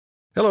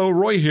Hello,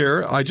 Roy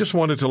here. I just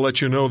wanted to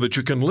let you know that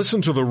you can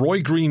listen to The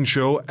Roy Green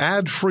Show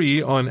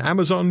ad-free on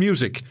Amazon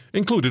Music,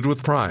 included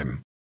with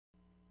Prime.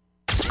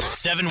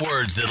 7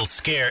 words that'll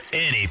scare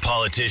any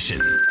politician.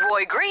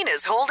 Roy Green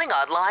is holding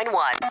on line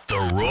 1.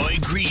 The Roy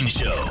Green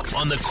Show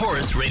on the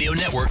Chorus Radio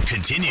Network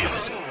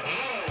continues.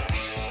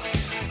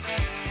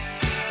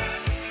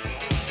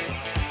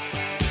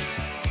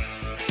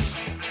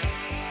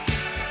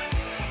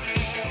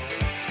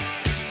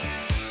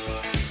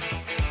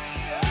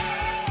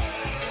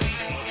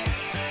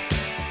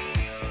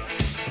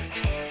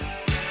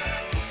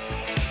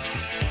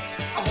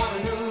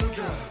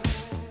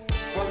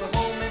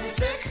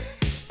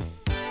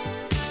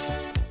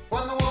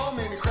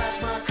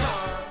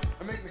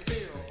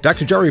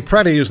 Dr. Jerry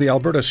Preddy is the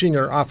Alberta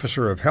Senior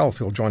Officer of Health.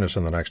 He'll join us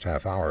in the next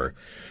half hour.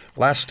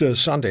 Last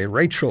Sunday,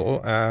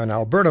 Rachel, an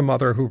Alberta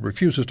mother who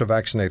refuses to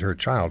vaccinate her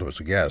child, was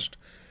a guest.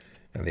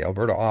 And the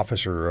Alberta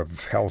Officer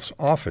of Health's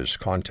office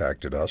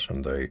contacted us,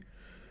 and they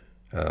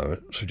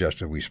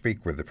suggested we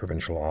speak with the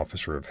Provincial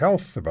Officer of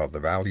Health about the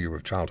value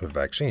of childhood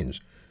vaccines,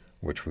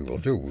 which we will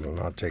do. We will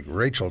not take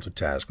Rachel to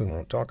task. We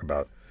won't talk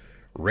about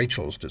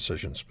Rachel's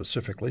decision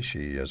specifically.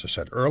 She, as I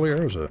said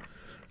earlier, is a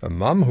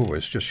mom who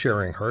is just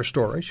sharing her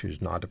story.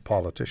 She's not a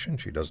politician.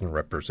 She doesn't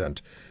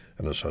represent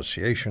an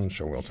association,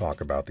 so we'll talk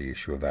about the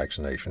issue of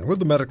vaccination with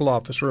the Medical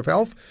Officer of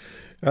Health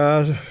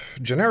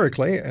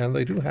generically, and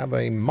they do have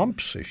a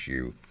mumps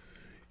issue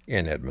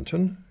in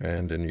Edmonton,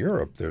 and in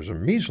Europe there's a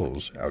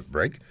measles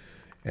outbreak,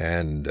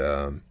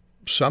 and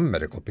some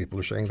medical people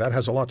are saying that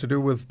has a lot to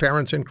do with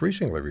parents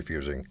increasingly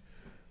refusing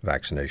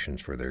vaccinations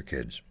for their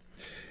kids.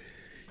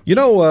 You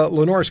know,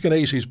 Lenore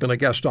Skenazy's been a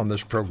guest on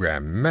this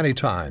program many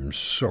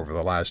times over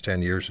the last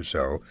 10 years or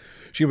so.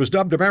 She was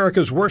dubbed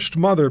America's worst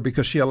mother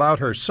because she allowed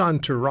her son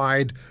to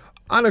ride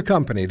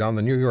unaccompanied on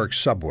the New York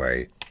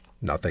subway.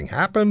 Nothing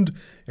happened.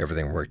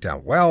 Everything worked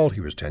out well.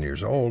 He was 10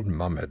 years old.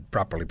 Mom had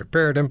properly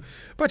prepared him.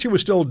 But she was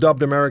still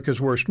dubbed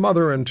America's worst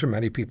mother, and to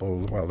many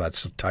people, well,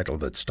 that's the title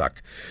that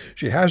stuck.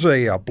 She has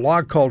a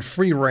blog called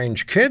Free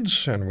Range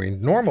Kids, and we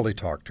normally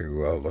talk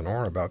to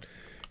Lenore about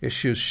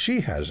issues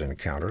she has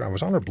encountered. I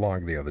was on her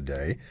blog the other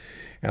day,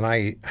 and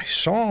I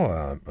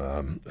saw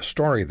a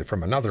story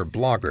from another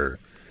blogger,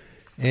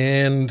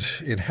 and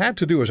it had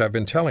to do, as I've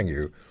been telling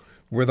you,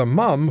 with a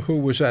mom who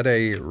was at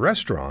a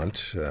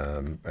restaurant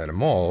at a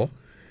mall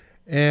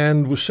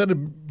and was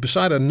sitting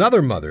beside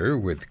another mother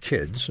with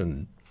kids,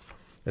 and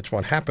that's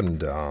what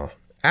happened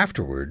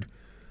afterward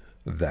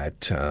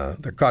that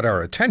got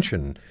our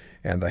attention.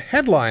 And the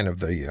headline of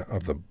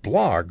the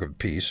blog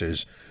piece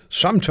is,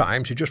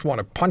 "Sometimes you just want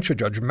to punch a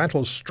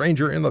judgmental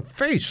stranger in the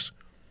face,"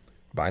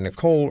 by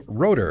Nicole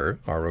Roeder,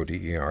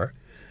 R-O-D-E-R.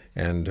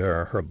 And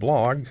her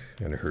blog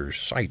and her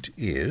site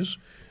is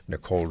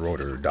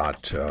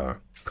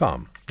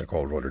NicoleRoeder.com,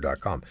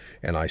 NicoleRoeder.com,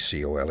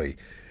 N-I-C-O-L-E.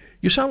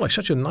 You sound like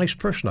such a nice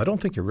person. I don't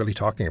think you're really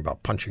talking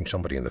about punching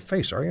somebody in the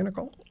face, are you,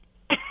 Nicole?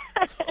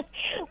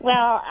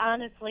 Well,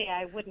 honestly,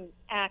 I wouldn't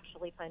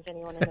actually punch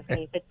anyone in the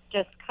face. It's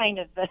just kind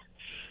of the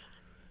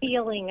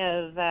feeling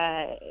of,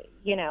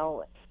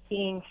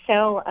 being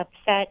so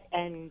upset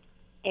and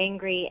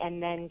angry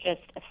and then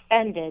just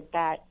offended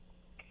that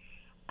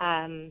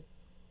I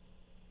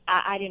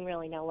didn't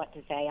really know what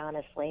to say,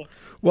 honestly.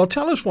 Well,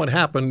 tell us what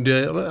happened.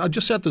 I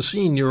just set the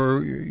scene.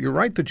 You're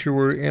right that you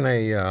were in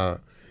a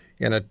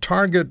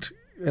Target,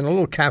 in a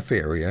little cafe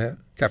area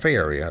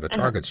at a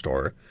Target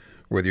store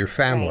with your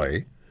family.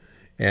 Right.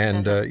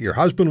 And your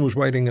husband was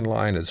waiting in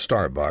line at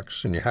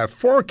Starbucks, and you have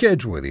 4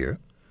 kids with you.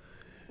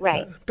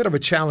 Right. A bit of a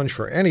challenge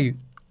for any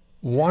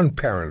one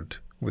parent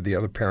with the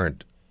other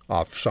parent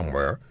off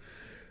somewhere.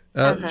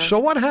 So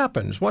what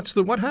happens?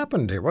 What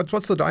happened here?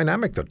 What's the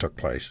dynamic that took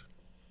place?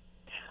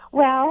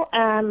 Well,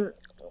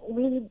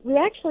 we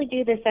actually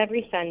do this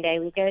every Sunday.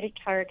 We go to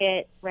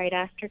Target right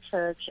after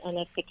church, and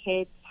if the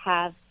kids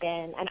have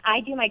been, and I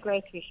do my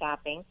grocery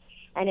shopping,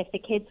 and if the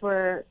kids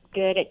were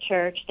good at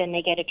church, then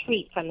they get a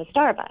treat from the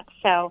Starbucks.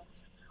 So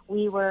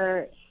we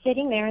were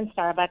sitting there in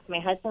Starbucks. My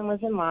husband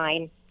was in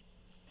line.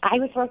 I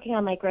was working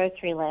on my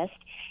grocery list,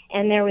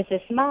 and there was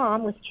this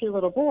mom with 2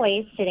 little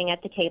boys sitting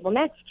at the table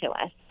next to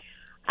us.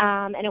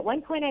 And at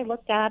one point I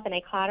looked up and I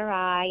caught her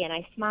eye and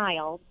I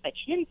smiled, but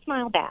she didn't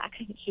smile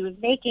back. She was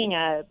making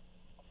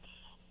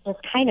this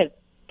kind of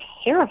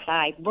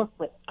terrified look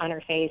on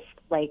her face,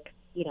 like,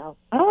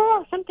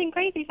 oh, something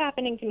crazy's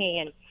happening to me.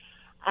 And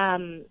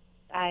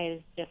I was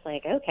just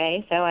like,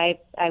 okay. So I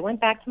went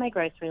back to my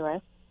grocery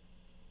list.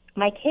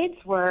 My kids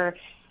were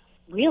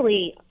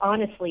really,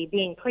 honestly,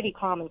 being pretty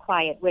calm and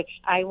quiet, which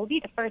I will be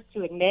the first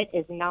to admit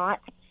is not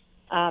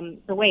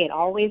the way it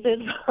always is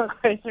for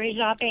grocery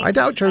shopping. I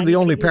doubt you're the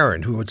only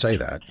parent who would say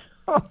that.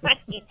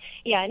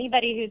 Yeah,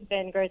 anybody who's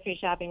been grocery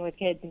shopping with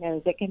kids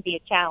knows it can be a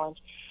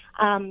challenge.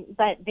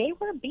 But they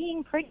were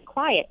being pretty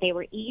quiet. They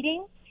were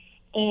eating,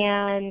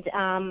 and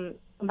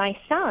my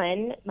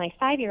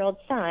 5-year-old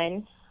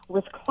son,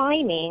 was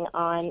climbing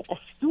on a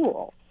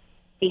stool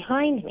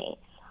behind me.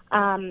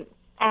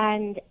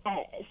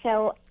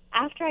 So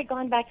after I'd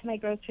gone back to my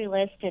grocery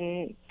list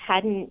and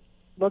hadn't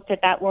looked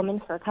at that woman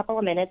for a couple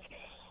of minutes,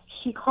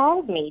 she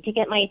called me to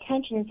get my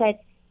attention and said,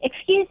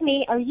 "Excuse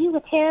me, are you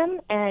with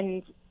him?"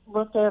 And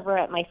looked over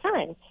at my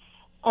son.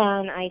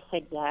 And I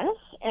said, "Yes."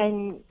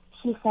 And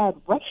she said,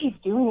 "What he's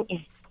doing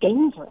is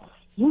dangerous.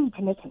 You need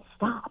to make him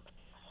stop."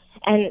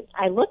 And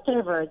I looked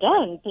over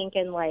again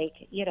thinking,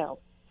 like,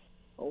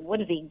 what,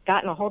 has he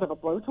gotten a hold of a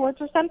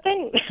blowtorch or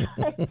something?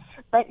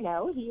 But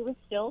no, he was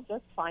still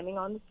just climbing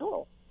on the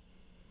stool.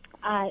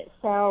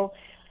 So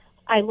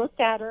I looked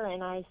at her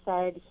and I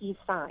said, "He's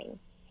fine."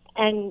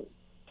 And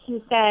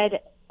she said,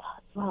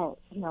 "Well,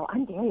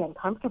 I'm very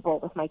uncomfortable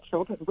with my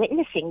children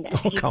witnessing this.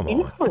 He's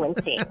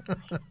influencing."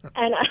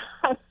 And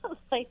I was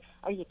like,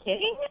 "Are you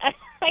kidding?"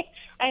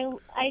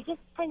 I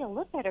just kind of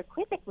looked at her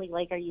quizzically,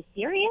 like, "Are you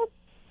serious?"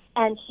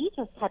 And she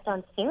just kept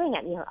on staring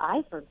at me. Her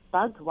eyes were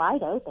bugged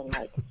wide open,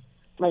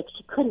 like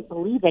she couldn't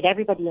believe that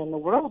everybody in the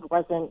world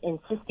wasn't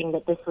insisting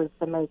that this was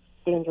the most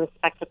dangerous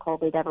spectacle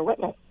they'd ever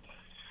witnessed.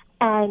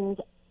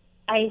 And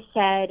I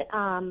said,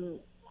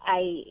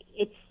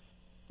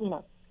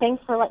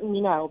 "Thanks for letting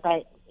me know,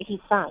 but he's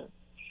fine."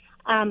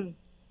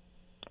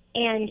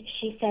 And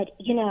she said,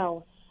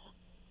 "You're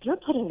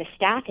putting the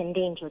staff in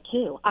danger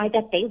too. I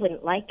bet they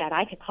wouldn't like that.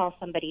 I could call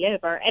somebody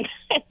over." And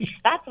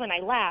that's when I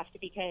laughed,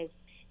 because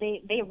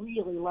they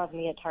really love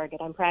me at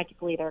Target. I'm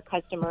practically their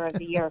customer of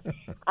the year.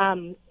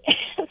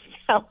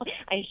 So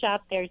I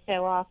shop there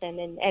so often,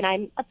 and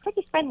I'm a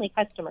pretty friendly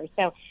customer.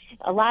 So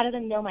a lot of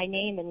them know my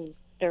name, and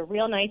they're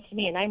real nice to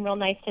me, and I'm real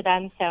nice to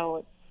them.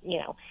 So,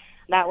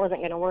 that wasn't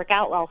going to work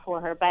out well for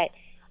her. But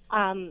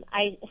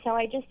I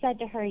just said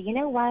to her, "You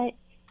know what?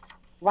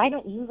 Why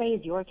don't you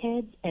raise your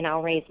kids and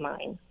I'll raise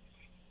mine?"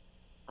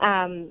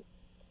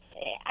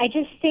 I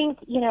just think,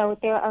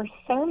 there are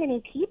so many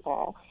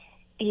people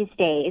these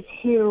days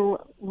who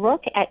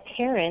look at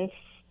parents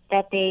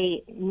that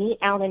they meet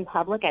out in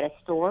public at a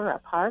store or a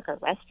park or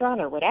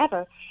restaurant or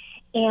whatever,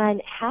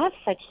 and have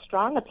such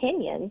strong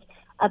opinions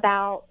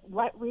about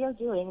what we are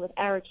doing with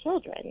our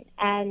children,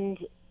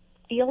 and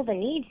feel the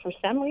need for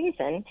some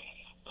reason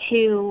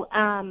to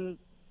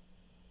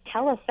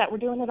tell us that we're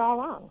doing it all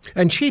wrong.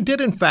 And she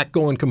did, in fact,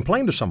 go and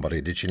complain to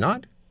somebody, did she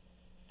not?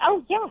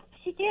 Oh, yeah,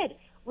 she did.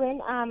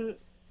 When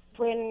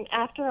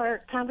after our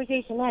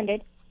conversation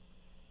ended,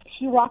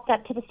 she walked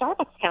up to the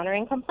Starbucks counter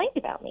and complained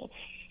about me.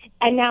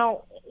 And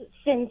now,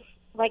 since,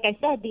 like I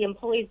said, the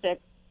employees at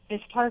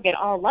this Target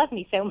all love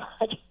me so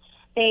much,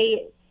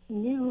 they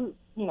knew,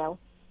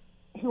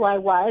 who I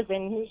was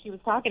and who she was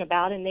talking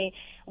about. And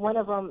one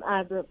of them,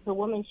 the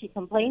woman she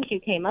complained to,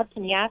 came up to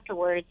me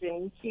afterwards,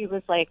 and she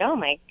was like, "Oh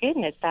my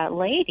goodness, that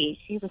lady,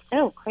 she was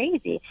so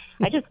crazy.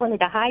 I just wanted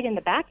to hide in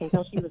the back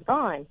until she was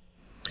gone."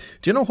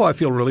 Do you know who I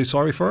feel really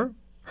sorry for?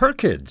 Her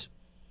kids.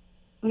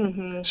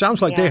 Mm-hmm.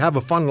 Sounds like they have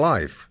a fun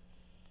life.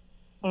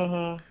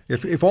 Mm-hmm.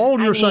 If all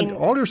your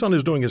son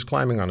is doing is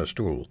climbing on a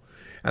stool,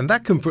 and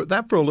that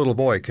for a little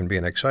boy can be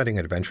an exciting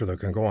adventure that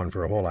can go on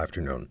for a whole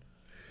afternoon.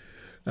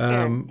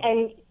 And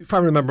if I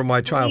remember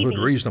my childhood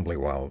reasonably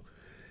well,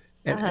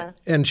 and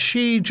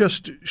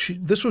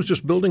this was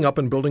just building up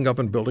and building up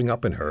and building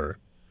up in her,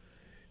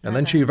 and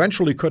then she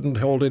eventually couldn't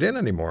hold it in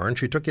anymore, and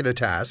she took you to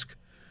task,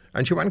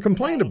 and she went and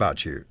complained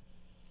about you.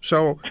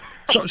 So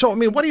I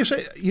mean, what do you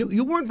say?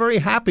 You weren't very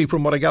happy,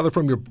 from what I gather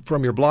from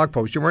your blog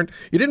post. You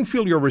didn't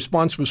feel your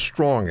response was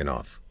strong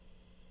enough.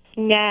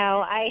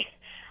 No, I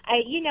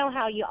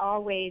how you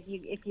always,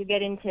 if you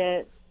get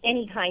into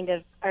any kind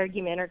of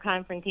argument or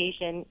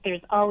confrontation,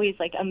 there's always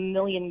like a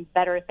million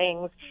better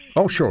things.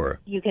 Oh, sure.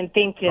 You can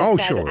think to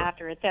say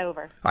after it's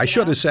over. I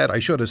should have said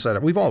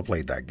it. We've all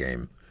played that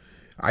game.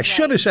 I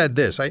should have said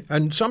this.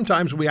 And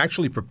sometimes we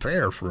actually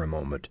prepare for a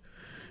moment.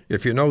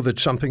 If you know that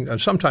something,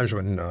 and sometimes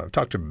when I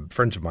talk to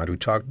friends of mine who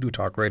do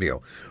talk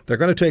radio, they're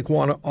going to take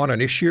one on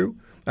an issue,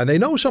 and they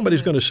know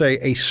somebody's going to say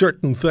a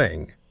certain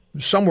thing.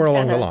 Somewhere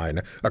along the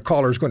line, a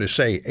caller's going to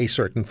say a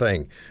certain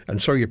thing,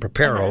 and so you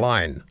prepare a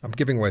line. I'm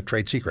giving away a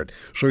trade secret.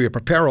 So you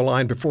prepare a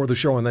line before the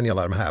show, and then you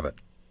let them have it.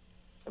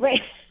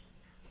 Right.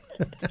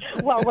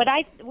 Well, what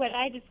I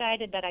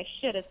decided that I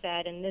should have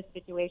said in this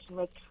situation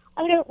was,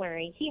 "Oh, don't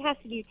worry. He has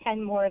to do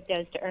 10 more of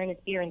those to earn his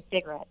beer and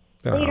cigarettes.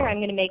 Later, I'm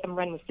going to make him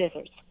run with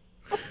scissors."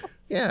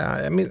 Yeah,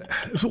 I mean,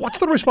 so what's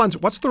the response?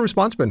 What's the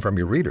response been from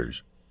your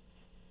readers?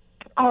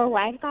 Oh,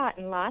 I've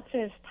gotten lots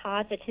of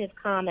positive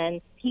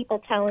comments, people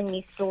telling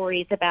me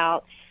stories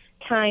about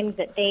times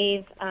that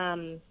they've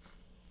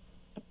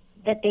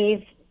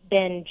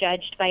been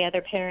judged by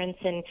other parents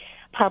in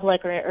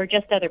public, or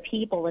just other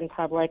people in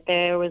public.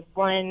 There was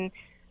one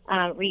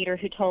reader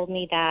who told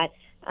me that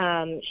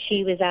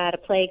she was at a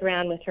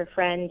playground with her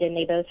friend, and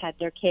they both had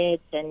their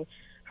kids, and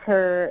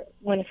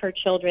one of her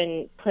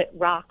children put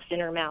rocks in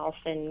her mouth,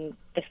 and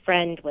the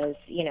friend was,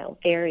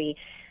 very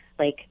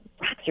like,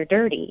 "Rocks are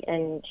dirty,"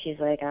 and she's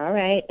like, "All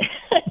right."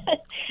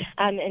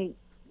 And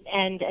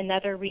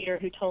another reader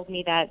who told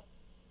me that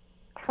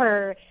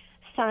her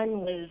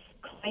son was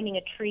climbing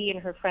a tree in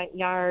her front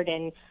yard,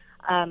 and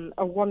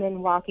a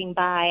woman walking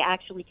by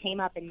actually came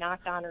up and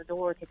knocked on her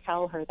door to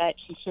tell her that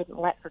she shouldn't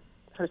let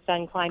her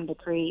son climbed the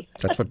tree.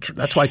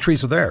 That's why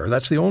trees are there.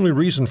 That's the only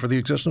reason for the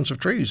existence of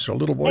trees, so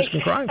little boys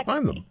can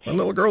climb them, and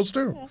little girls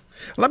too.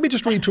 Let me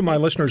just read to my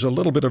listeners a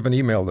little bit of an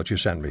email that you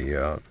sent me.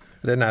 I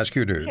didn't ask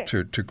you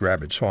to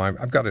grab it, so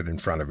I've got it in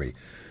front of me.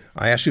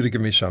 I asked you to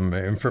give me some,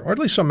 or at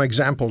least some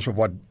examples of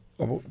what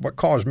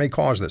may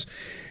cause this.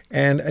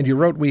 And you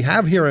wrote, we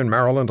have here in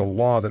Maryland a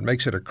law that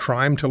makes it a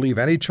crime to leave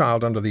any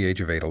child under the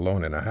age of 8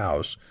 alone in a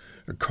house,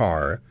 a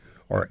car,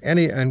 or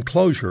any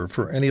enclosure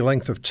for any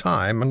length of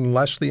time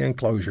unless the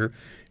enclosure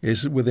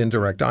is within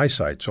direct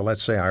eyesight. So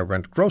let's say I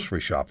went grocery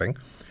shopping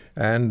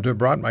and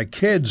brought my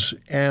kids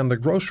and the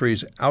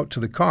groceries out to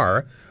the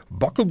car,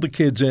 buckled the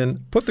kids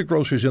in, put the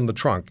groceries in the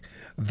trunk,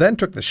 then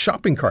took the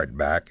shopping cart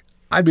back.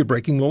 I'd be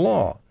breaking the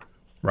law,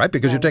 right?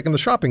 Because you're taking the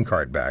shopping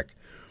cart back.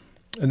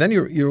 And then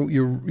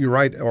you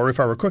write, or if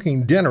I were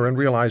cooking dinner and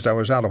realized I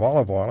was out of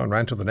olive oil and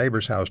ran to the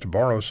neighbor's house to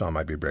borrow some,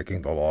 I'd be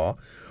breaking the law.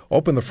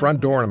 Open the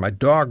front door and my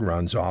dog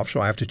runs off, so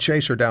I have to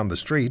chase her down the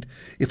street.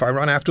 If I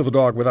run after the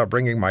dog without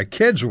bringing my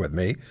kids with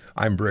me,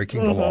 I'm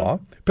breaking the law.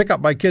 Pick up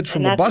my kids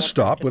from the bus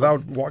stop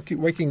without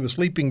waking the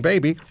sleeping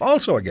baby,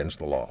 also against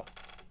the law.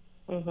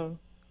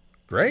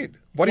 Great.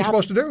 What are you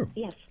supposed to do?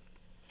 Yes.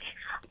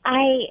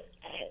 I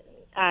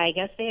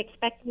guess they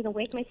expect me to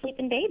wake my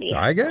sleeping baby.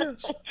 I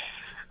guess.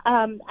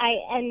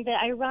 And the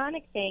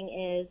ironic thing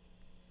is,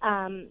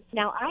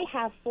 now I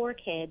have 4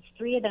 kids.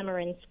 3 of them are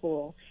in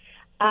school.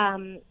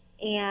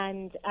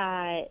 And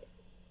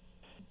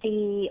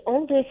the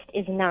oldest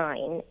is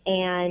 9,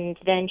 and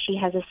then she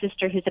has a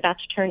sister who's about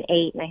to turn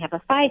 8, and I have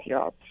a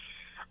 5-year-old.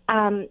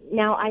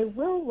 Now, I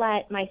will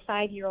let my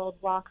 5-year-old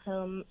walk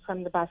home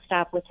from the bus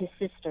stop with his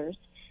sisters,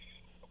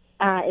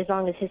 as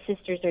long as his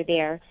sisters are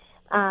there.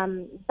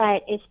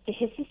 But if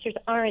his sisters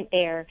aren't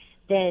there,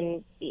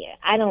 then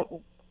I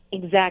don't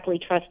exactly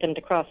trust him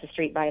to cross the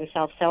street by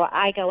himself, so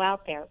I go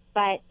out there.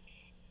 But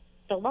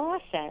the law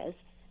says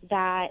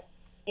that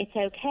it's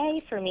okay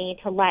for me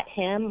to let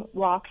him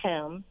walk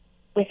home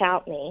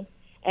without me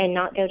and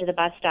not go to the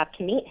bus stop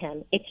to meet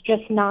him. It's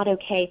just not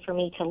okay for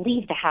me to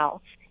leave the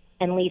house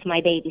and leave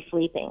my baby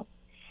sleeping.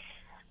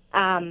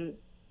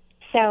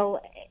 So,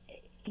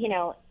 you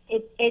know,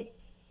 it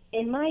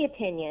in my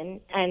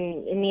opinion,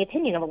 and in the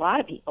opinion of a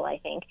lot of people, I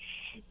think,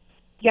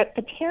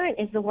 the parent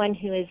is the one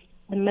who is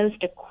the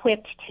most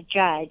equipped to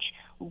judge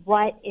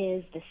what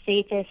is the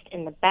safest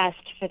and the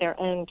best for their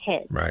own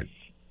kids. Right.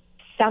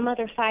 Some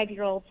other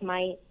 5-year-olds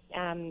might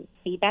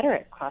be better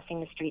at crossing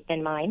the street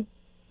than mine,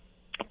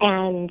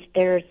 and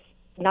there's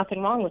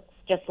nothing wrong with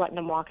just letting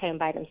them walk home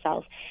by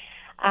themselves.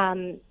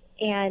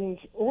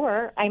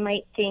 Or I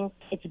might think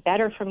it's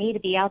better for me to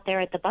be out there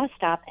at the bus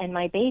stop, and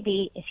my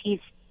baby, if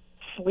he's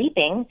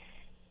sleeping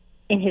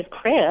in his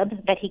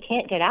crib that he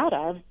can't get out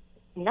of,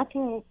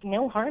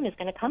 no harm is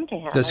going to come to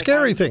him. The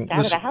scary thing,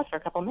 out of the house for a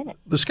couple minutes.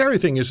 The scary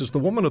thing is the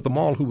woman at the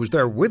mall who was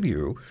there with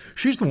you.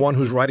 She's the one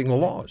who's writing the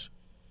laws.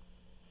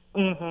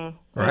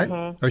 Right?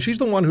 Or she's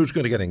the one who's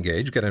going to get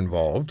engaged, get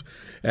involved,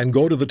 and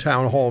go to the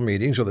town hall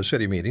meetings or the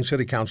city meetings,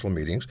 city council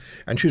meetings,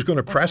 and she's going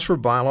to press for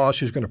bylaws.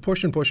 She's going to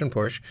push and push and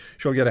push.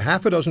 She'll get a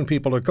half a dozen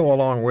people to go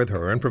along with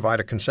her and provide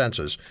a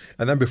consensus.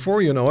 And then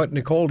before you know it,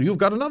 Nicole, you've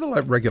got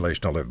another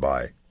regulation to live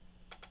by.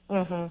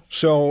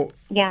 So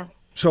yeah.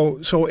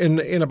 So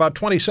in about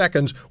 20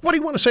 seconds, what do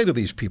you want to say to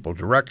these people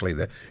directly?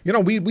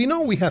 We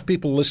know we have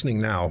people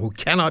listening now who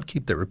cannot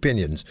keep their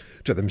opinions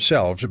to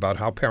themselves about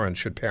how parents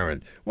should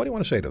parent. What do you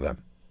want to say to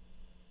them?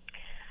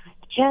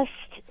 Just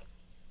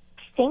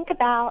think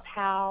about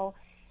how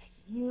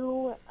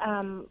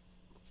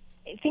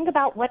think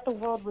about what the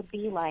world would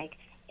be like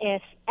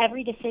if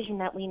every decision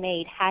that we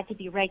made had to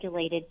be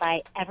regulated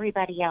by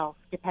everybody else,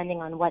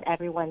 depending on what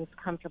everyone's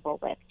comfortable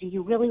with. Do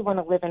you really want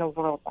to live in a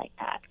world like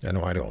that?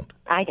 No, I don't.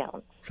 I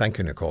don't. Thank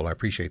you, Nicole. I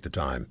appreciate the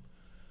time.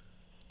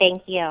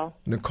 Thank you.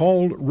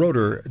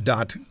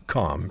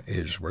 NicoleRoeder.com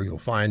is where you'll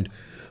find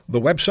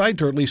the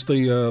website, or at least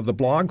the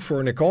blog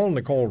for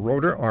Nicole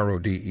Roeder,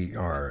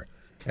 R-O-D-E-R,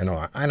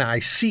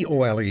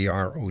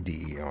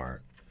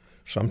 N-I-C-O-L-E-R-O-D-E-R.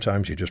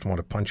 Sometimes you just want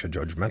to punch a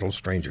judgmental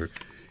stranger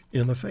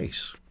in the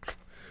face.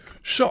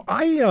 So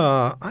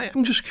I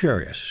am just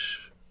curious.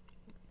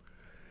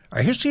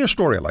 I see a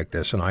story like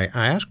this, and I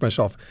ask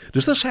myself,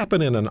 does this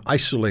happen in an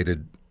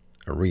isolated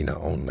arena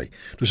only?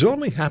 Does it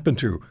only happen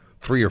to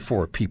 3 or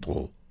 4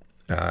 people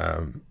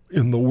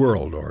in the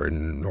world or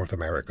in North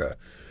America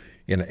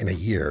in a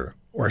year?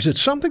 Or is it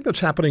something that's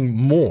happening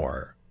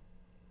more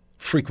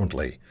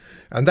frequently?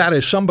 And that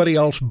is somebody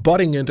else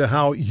butting into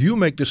how you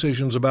make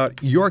decisions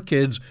about your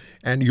kids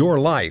and your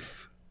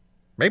life.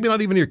 Maybe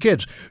not even your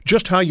kids,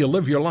 just how you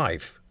live your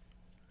life.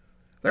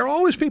 There are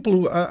always people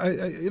who,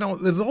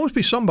 there'll always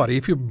be somebody,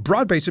 if you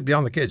broad base it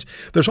beyond the kids,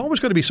 there's always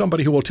going to be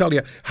somebody who will tell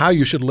you how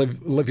you should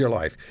live your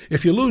life.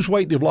 If you lose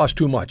weight, you've lost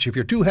too much. If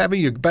you're too heavy,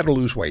 you better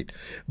lose weight.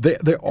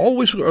 They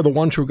always are the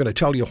ones who are going to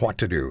tell you what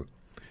to do.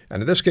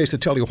 And in this case, they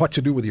tell you what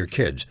to do with your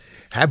kids.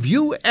 Have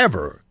you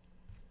ever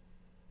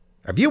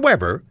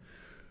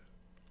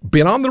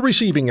been on the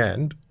receiving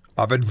end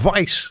of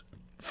advice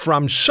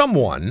from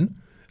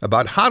someone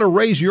about how to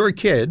raise your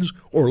kids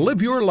or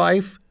live your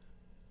life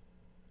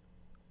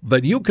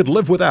that you could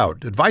live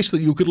without, advice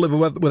that you could live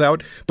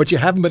without, but you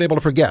haven't been able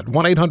to forget.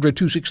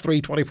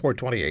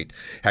 1-800-263-2428.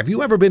 Have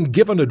you ever been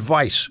given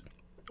advice,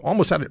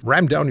 almost had it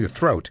rammed down your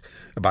throat,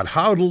 about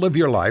how to live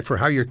your life or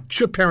how you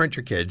should parent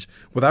your kids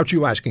without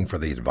you asking for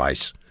the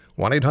advice?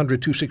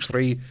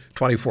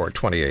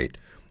 1-800-263-2428.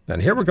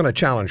 And here we're going to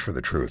challenge for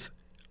the truth.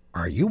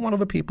 Are you one of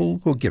the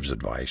people who gives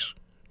advice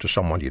to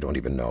someone you don't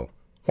even know?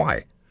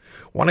 Why?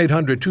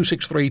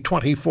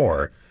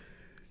 1-800-263-2428.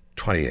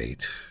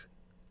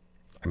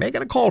 I may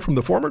get a call from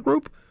the former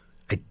group.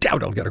 I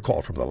doubt I'll get a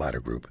call from the latter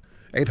group.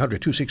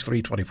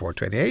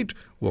 800-263-2428.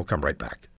 We'll come right back.